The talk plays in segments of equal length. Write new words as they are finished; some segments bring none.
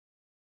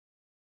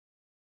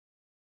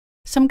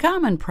Some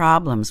common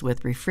problems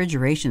with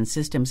refrigeration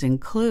systems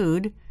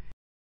include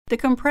the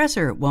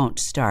compressor won't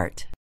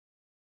start.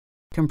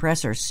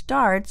 Compressor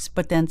starts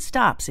but then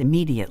stops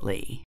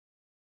immediately.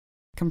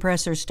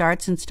 Compressor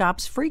starts and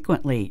stops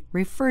frequently,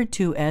 referred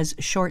to as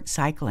short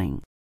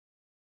cycling.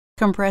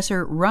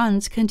 Compressor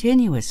runs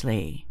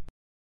continuously.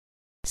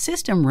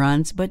 System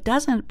runs but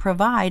doesn't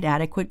provide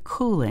adequate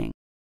cooling.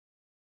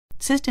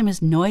 System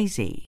is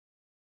noisy.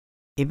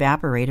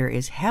 Evaporator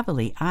is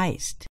heavily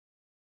iced.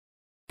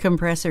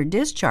 Compressor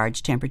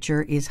discharge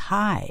temperature is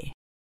high.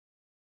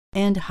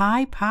 And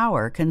high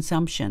power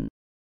consumption.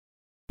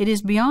 It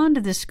is beyond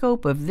the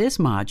scope of this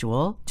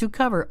module to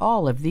cover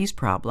all of these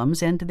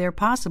problems and their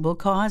possible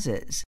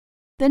causes.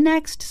 The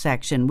next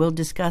section will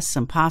discuss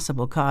some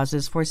possible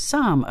causes for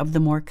some of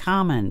the more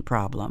common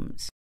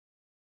problems.